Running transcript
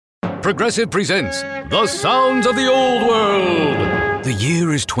Progressive presents The Sounds of the Old World. The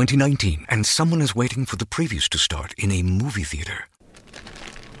year is 2019, and someone is waiting for the previews to start in a movie theater.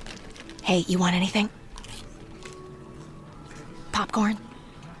 Hey, you want anything? Popcorn?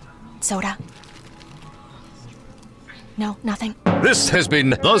 Soda? No, nothing? This has been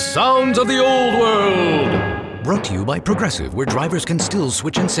The Sounds of the Old World. Brought to you by Progressive, where drivers can still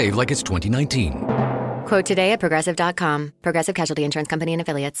switch and save like it's 2019. Quote today at Progressive.com. Progressive Casualty Insurance Company and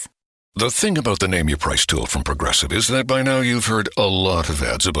Affiliates. The thing about the Name Your Price tool from Progressive is that by now you've heard a lot of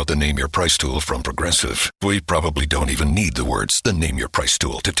ads about the Name Your Price tool from Progressive. We probably don't even need the words, the Name Your Price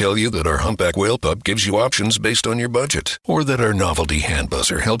tool, to tell you that our Humpback Whale Pup gives you options based on your budget, or that our novelty hand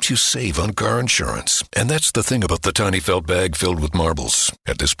buzzer helps you save on car insurance. And that's the thing about the tiny felt bag filled with marbles.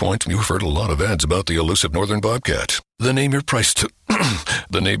 At this point, you've heard a lot of ads about the elusive northern bobcat. The Name Your Price tool,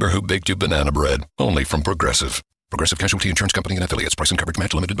 the neighbor who baked you banana bread, only from Progressive. Progressive Casualty Insurance Company and Affiliates. Price and coverage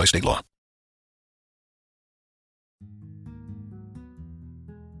match limited by state law.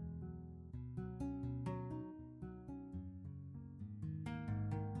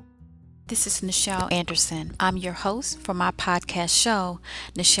 This is Nichelle Anderson. I'm your host for my podcast show,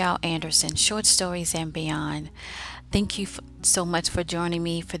 Nichelle Anderson, Short Stories and Beyond. Thank you so much for joining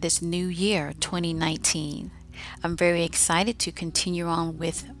me for this new year, 2019. I'm very excited to continue on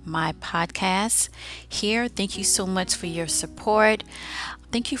with my podcast here. Thank you so much for your support.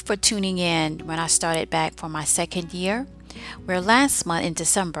 Thank you for tuning in when I started back for my second year, where last month in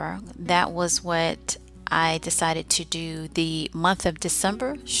December, that was what I decided to do, the month of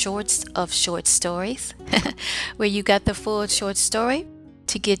December, shorts of short stories, where you got the full short story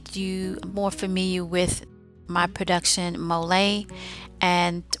to get you more familiar with my production, Mole,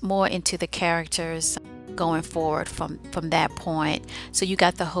 and more into the characters going forward from that point. So you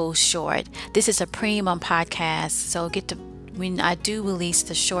got the whole short. This is a premium podcast, so when I do release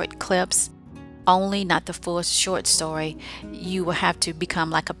the short clips only, not the full short story, you will have to become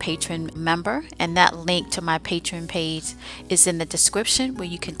like a patron member, and that link to my Patreon page is in the description, where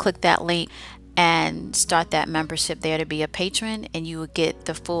you can click that link and start that membership there to be a patron, and you will get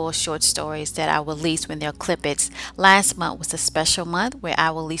the full short stories that I release when they're clippets. Last month was a special month where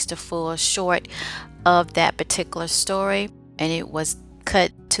I released a full short of that particular story, and it was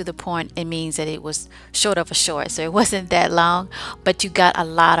cut to the point. It means that it was short of a short, so it wasn't that long, but you got a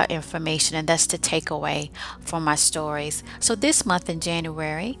lot of information, and that's the takeaway from my stories. So this month in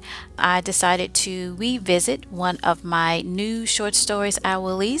January, I decided to revisit one of my new short stories I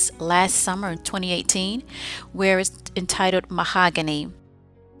released last summer in 2018, where it's entitled Mahogany.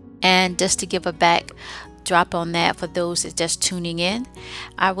 And just to give a backdrop on that for those that's just tuning in,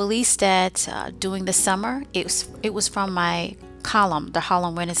 I released that during the summer. It was from my column, the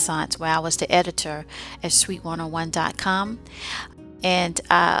Harlem Renaissance, where I was the editor at Sweet101.com, and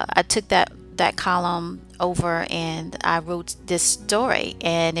I took that column over and I wrote this story,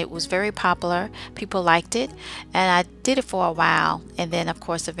 and it was very popular. People liked it, and I did it for a while, and then of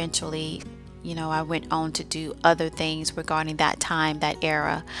course eventually I went on to do other things regarding that time, that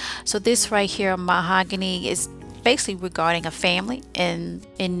era. So this right here, Mahogany, is basically regarding a family in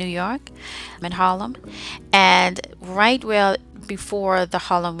New York, in Harlem, and right before the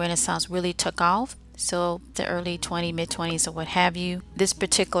Harlem Renaissance really took off, so the early mid-20s or what have you, this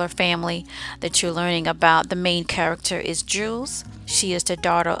particular family that you're learning about, the main character is Jules. She is the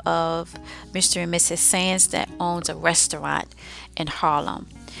daughter of Mr. and Mrs. Sands that owns a restaurant in Harlem.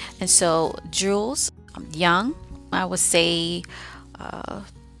 And so Jules, young, I would say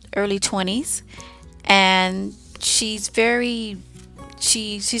early 20s, and she's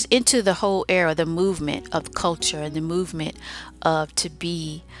into the whole era, the movement of culture and the movement of to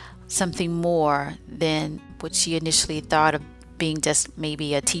be something more than what she initially thought of being, just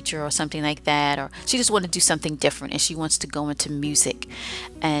maybe a teacher or something like that, or she just wanted to do something different, and she wants to go into music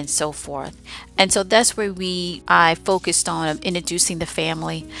and so forth. And so that's where I focused on introducing the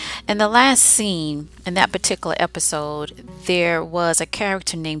family. And the last scene in that particular episode, there was a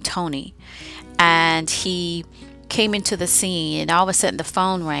character named Tony, and he came into the scene, and all of a sudden the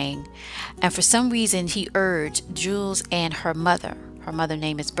phone rang, and for some reason he urged Jules and her mother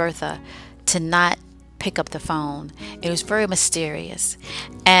name is Bertha, to not pick up the phone. It was very mysterious,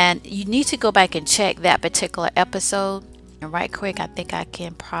 and you need to go back and check that particular episode. And right quick, I think I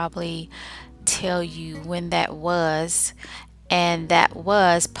can probably tell you when that was, and that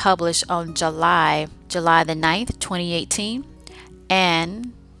was published on July the 9th, 2018,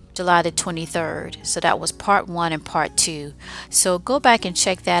 and July the 23rd. So that was part 1 and part 2. So go back and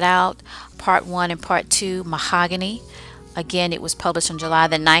check that out. Part 1 and part 2, Mahogany. Again, it was published on July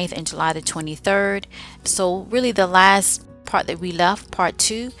the 9th and July the 23rd. So really the last part that we left, part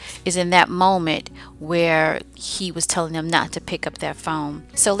 2, is in that moment where he was telling them not to pick up their phone.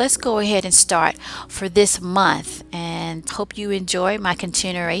 So let's go ahead and start for this month, and hope you enjoy my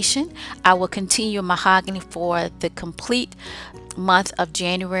continuation. I will continue Mahogany for the complete month of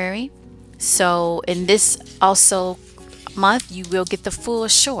January. So in this also month, you will get the full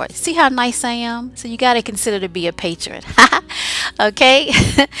short. See how nice I am? So you got to consider to be a patron. Okay.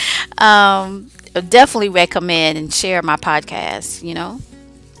 Definitely recommend and share my podcast,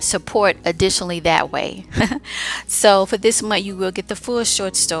 support additionally that way. So for this month, you will get the full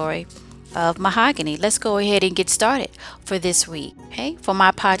short story of Mahogany. Let's go ahead and get started for this week. Okay, for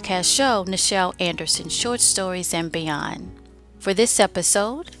my podcast show, Nichelle Anderson, Short Stories and Beyond. For this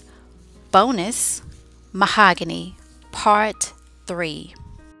episode, bonus, Mahogany, Part 3.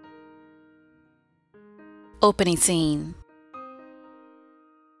 Opening scene.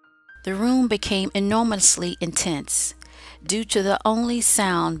 The room became enormously intense due to the only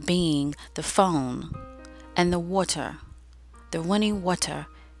sound being the phone and the running water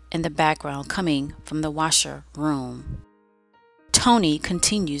in the background coming from the washer room. Toni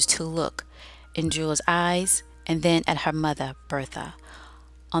continues to look in Jules' eyes and then at her mother, Bertha,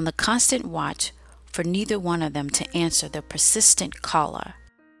 on the constant watch for neither one of them to answer the persistent caller.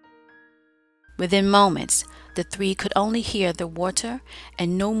 Within moments, the three could only hear the water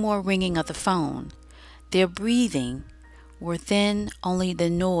and no more ringing of the phone. Their breathing were then only the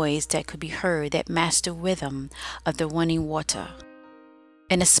noise that could be heard that matched the rhythm of the running water.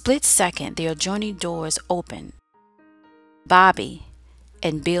 In a split second, the adjoining doors opened. Bobby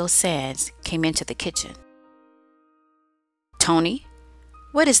and Bill Sands came into the kitchen. "Toni,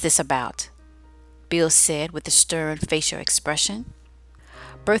 what is this about?" Bill said with a stern facial expression.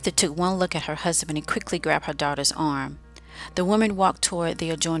 Bertha took one look at her husband and quickly grabbed her daughter's arm. The woman walked toward the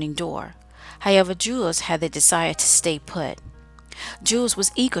adjoining door. However, Jules had the desire to stay put. Jules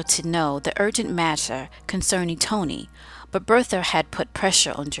was eager to know the urgent matter concerning Toni, but Bertha had put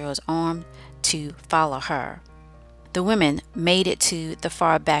pressure on Jules' arm to follow her. The women made it to the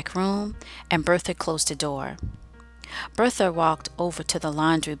far back room, and Bertha closed the door. Bertha walked over to the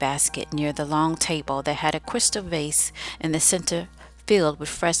laundry basket near the long table that had a crystal vase in the center filled with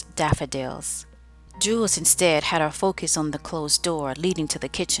fresh daffodils. Jules instead had her focus on the closed door leading to the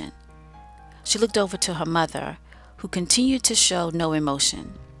kitchen. She looked over to her mother, who continued to show no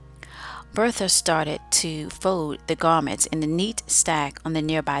emotion. Bertha started to fold the garments in a neat stack on the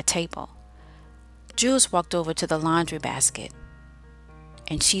nearby table. Jules walked over to the laundry basket,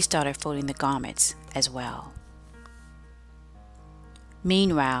 and she started folding the garments as well.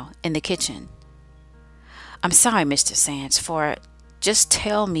 Meanwhile, in the kitchen, "I'm sorry, Mr. Sands, for just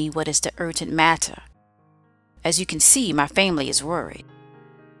tell me what is the urgent matter. As you can see, my family is worried."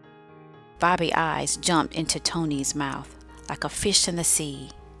 Bobby's eyes jumped into Toni's mouth like a fish in the sea.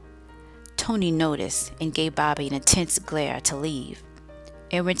 Toni noticed and gave Bobby an intense glare to leave,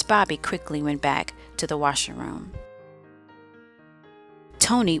 in which Bobby quickly went back to the washroom.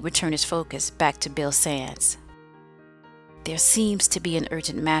 Toni returned his focus back to Bill Sands. "There seems to be an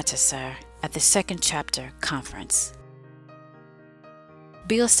urgent matter, sir, at the second chapter conference."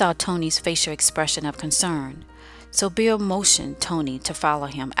 Bill saw Toni's facial expression of concern, so Bill motioned Toni to follow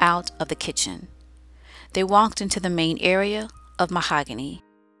him out of the kitchen. They walked into the main area of Mahogany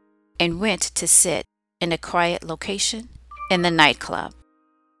and went to sit in a quiet location in the nightclub.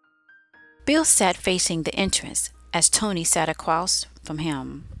 Bill sat facing the entrance as Toni sat across from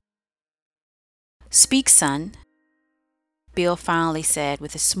him. "Speak, son," Bill finally said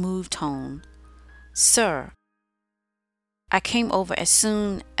with a smooth tone. "Sir, I came over as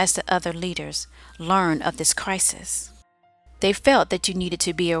soon as the other leaders learned of this crisis. They felt that you needed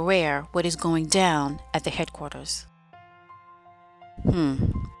to be aware what is going down at the headquarters."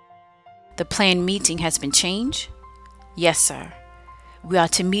 "The planned meeting has been changed?" "Yes, sir. We are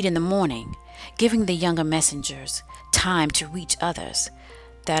to meet in the morning, giving the younger messengers time to reach others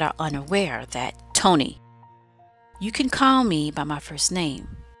that are unaware that—" "Toni, you can call me by my first name."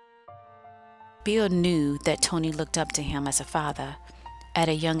 Bill knew that Toni looked up to him as a father. At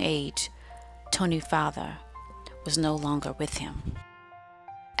a young age, Toni's father was no longer with him.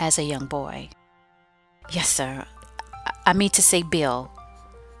 As a young boy. "Yes, sir. I mean to say Bill,"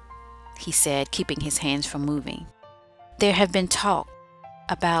 he said, keeping his hands from moving. "There have been talk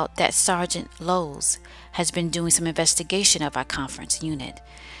about that Sergeant Lowes has been doing some investigation of our conference unit,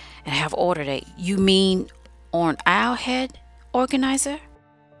 and I have ordered it." "You mean on our head, organizer?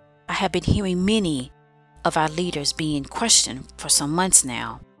 I have been hearing many of our leaders being questioned for some months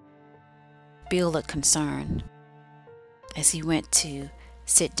now." Bill looked concerned as he went to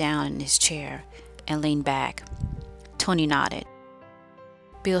sit down in his chair and lean back. Tony nodded.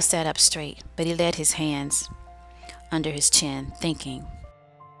 Bill sat up straight, but he let his hands under his chin, thinking.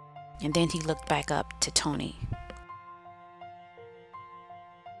 And then he looked back up to Tony.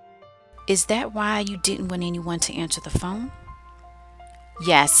 Is that why you didn't want anyone to answer the phone?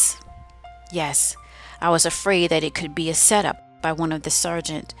 Yes. I was afraid that it could be a setup by one of the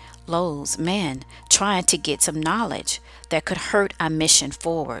Sergeant Lowe's men trying to get some knowledge that could hurt our mission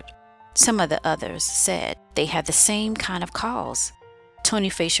forward. Some of the others said they had the same kind of calls.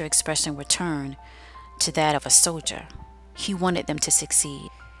 Tony's facial expression returned to that of a soldier. He wanted them to succeed.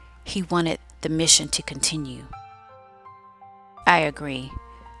 He wanted the mission to continue. I agree.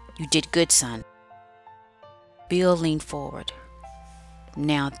 You did good, son. Bill leaned forward.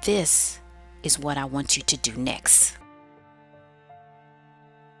 Now this is what I want you to do next.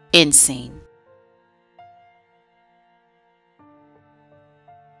 End scene.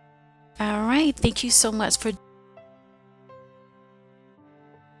 All right, thank you so much for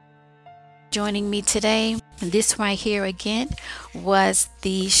joining me today. This right here again was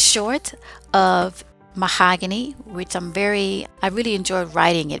the short of Mahogany, which I really enjoyed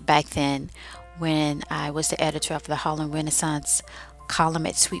writing it back then when I was the editor of the Harlem Renaissance column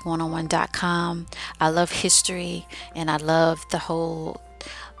at sweet101.com. I love history and I love the whole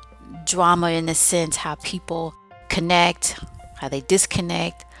drama in the sense how people connect, how they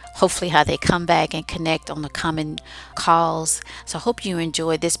disconnect, hopefully how they come back and connect on the common cause. So I hope you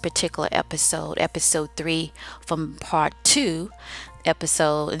enjoyed this particular episode 3 from part 2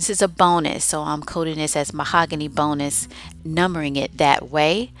 episode. This is a bonus, so I'm coding this as Mahogany bonus, numbering it that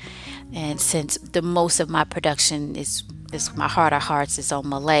way. And since the most of my production is my heart of hearts is on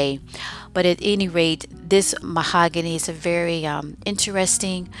Malay, but at any rate, this Mahogany is a very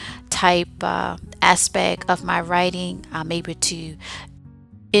interesting type aspect of my writing. I'm able to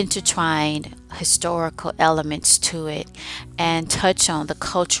intertwine historical elements to it and touch on the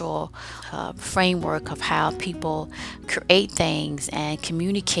cultural framework of how people create things and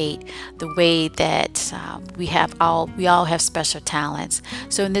communicate the way that we all have special talents.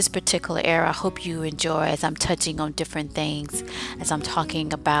 So in this particular era, I hope you enjoy as I'm touching on different things, as I'm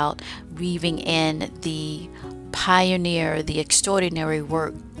talking about weaving in the pioneer, the extraordinary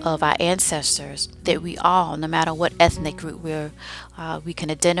work of our ancestors that we all, no matter what ethnic group we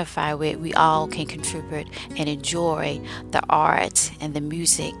can identify with, we all can contribute and enjoy the art and the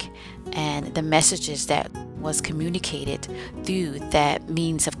music and the messages that was communicated through that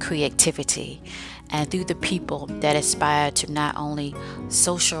means of creativity and through the people that aspire to not only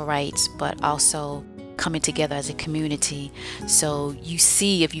social rights but also coming together as a community. So you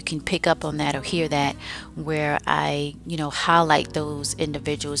see, if you can pick up on that or hear that, where I highlight those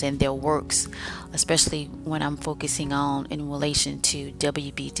individuals and their works, especially when I'm focusing on in relation to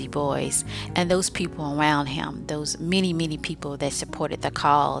W.B. Du Bois and those people around him, those many people that supported the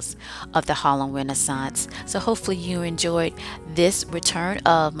cause of the Harlem Renaissance. So hopefully you enjoyed this return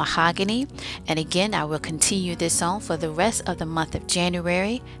of Mahogany, and again I will continue this on for the rest of the month of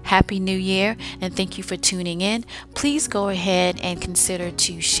January. Happy New Year, and thank you for tuning in. Please go ahead and consider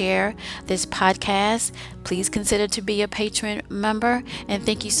to share this podcast. Please consider to be a patron member, and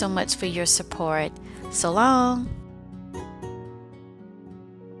thank you so much for your support. So long.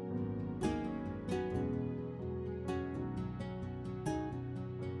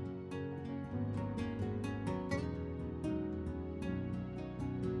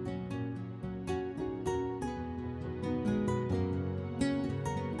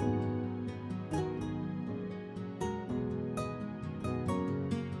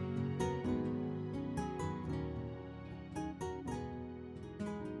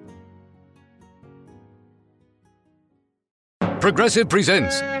 Progressive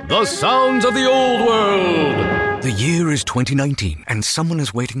presents The Sounds of the Old World. The year is 2019, and someone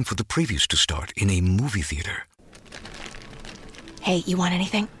is waiting for the previews to start in a movie theater. Hey, you want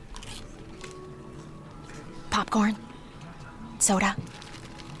anything? Popcorn? Soda?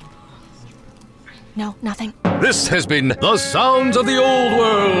 No, nothing? This has been The Sounds of the Old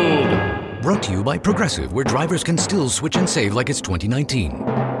World. Brought to you by Progressive, where drivers can still switch and save like it's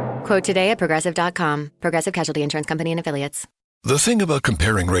 2019. Quote today at Progressive.com. Progressive Casualty Insurance Company and Affiliates. The thing about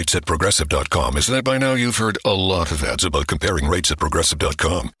comparing rates at Progressive.com is that by now you've heard a lot of ads about comparing rates at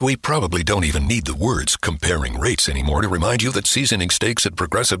Progressive.com. We probably don't even need the words comparing rates anymore to remind you that seasoning steaks at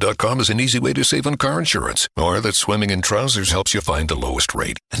Progressive.com is an easy way to save on car insurance, or that swimming in trousers helps you find the lowest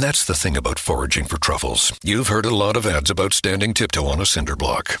rate. And that's the thing about foraging for truffles. You've heard a lot of ads about standing tiptoe on a cinder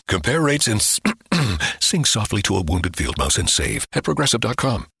block. Compare rates and sing softly to a wounded field mouse and save at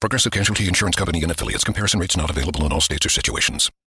Progressive.com. Progressive Casualty Insurance Company and Affiliates. Comparison rates not available in all states or situations.